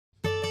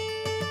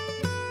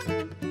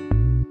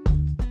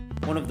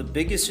One of the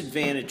biggest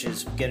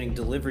advantages of getting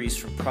deliveries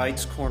from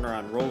Pride's Corner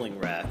on rolling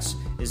racks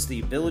is the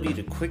ability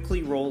to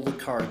quickly roll the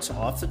carts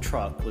off the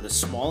truck with a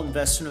small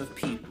investment of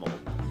people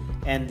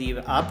and the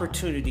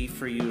opportunity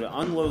for you to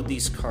unload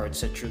these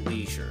carts at your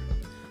leisure.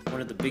 One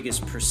of the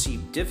biggest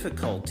perceived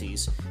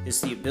difficulties is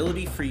the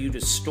ability for you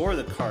to store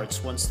the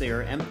carts once they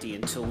are empty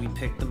until we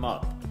pick them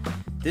up.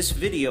 This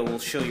video will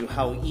show you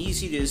how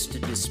easy it is to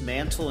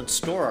dismantle and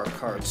store our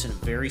carts in a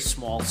very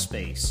small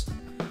space.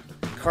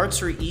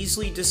 Carts are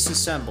easily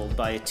disassembled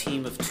by a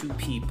team of 2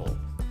 people.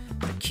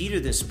 The key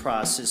to this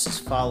process is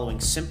following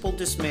simple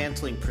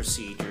dismantling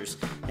procedures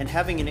and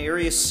having an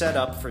area set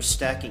up for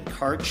stacking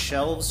cart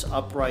shelves,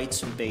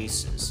 uprights, and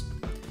bases.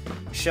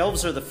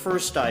 Shelves are the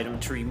first item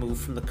to remove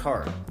from the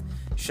cart.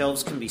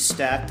 Shelves can be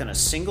stacked on a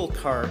single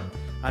cart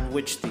on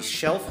which the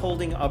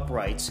shelf-holding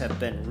uprights have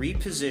been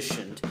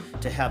repositioned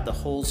to have the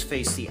holes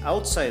face the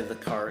outside of the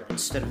cart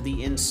instead of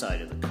the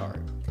inside of the cart.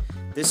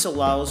 This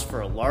allows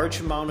for a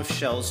large amount of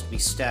shelves to be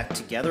stacked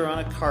together on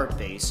a cart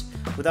base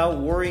without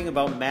worrying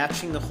about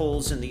matching the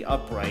holes in the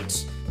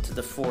uprights to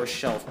the 4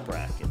 shelf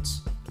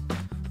brackets.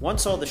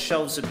 Once all the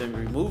shelves have been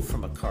removed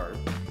from a cart,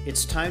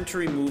 it's time to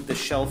remove the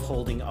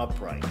shelf-holding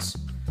uprights.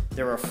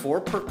 There are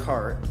 4 per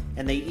cart,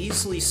 and they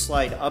easily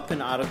slide up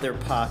and out of their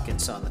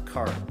pockets on the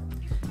cart.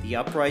 The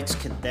uprights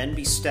can then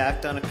be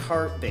stacked on a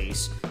cart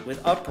base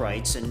with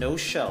uprights and no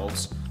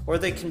shelves, or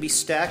they can be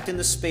stacked in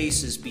the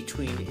spaces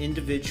between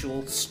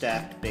individual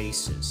stacked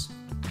bases.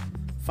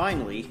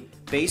 Finally,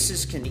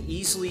 bases can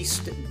easily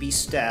be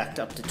stacked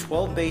up to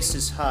 12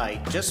 bases high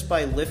just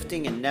by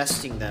lifting and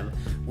nesting them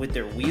with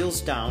their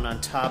wheels down on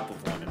top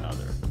of one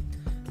another.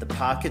 The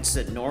pockets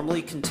that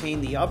normally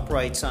contain the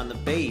uprights on the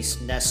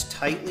base nest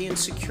tightly and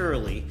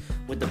securely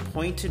with the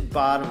pointed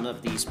bottom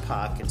of these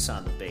pockets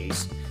on the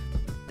base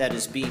that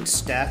is being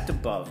stacked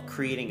above,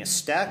 creating a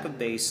stack of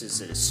bases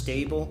that is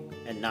stable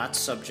and not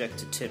subject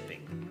to tipping.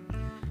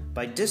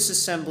 By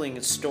disassembling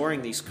and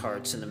storing these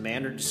carts in the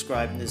manner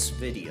described in this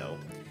video,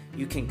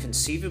 you can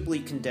conceivably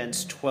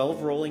condense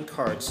 12 rolling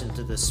carts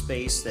into the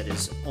space that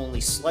is only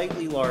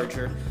slightly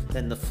larger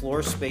than the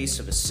floor space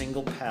of a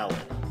single pallet.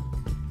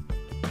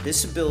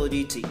 This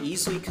ability to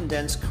easily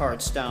condense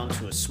carts down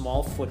to a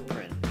small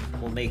footprint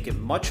will make it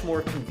much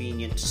more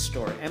convenient to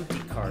store empty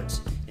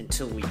carts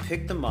until we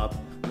pick them up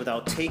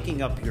without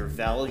taking up your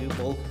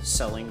valuable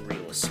selling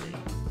real estate.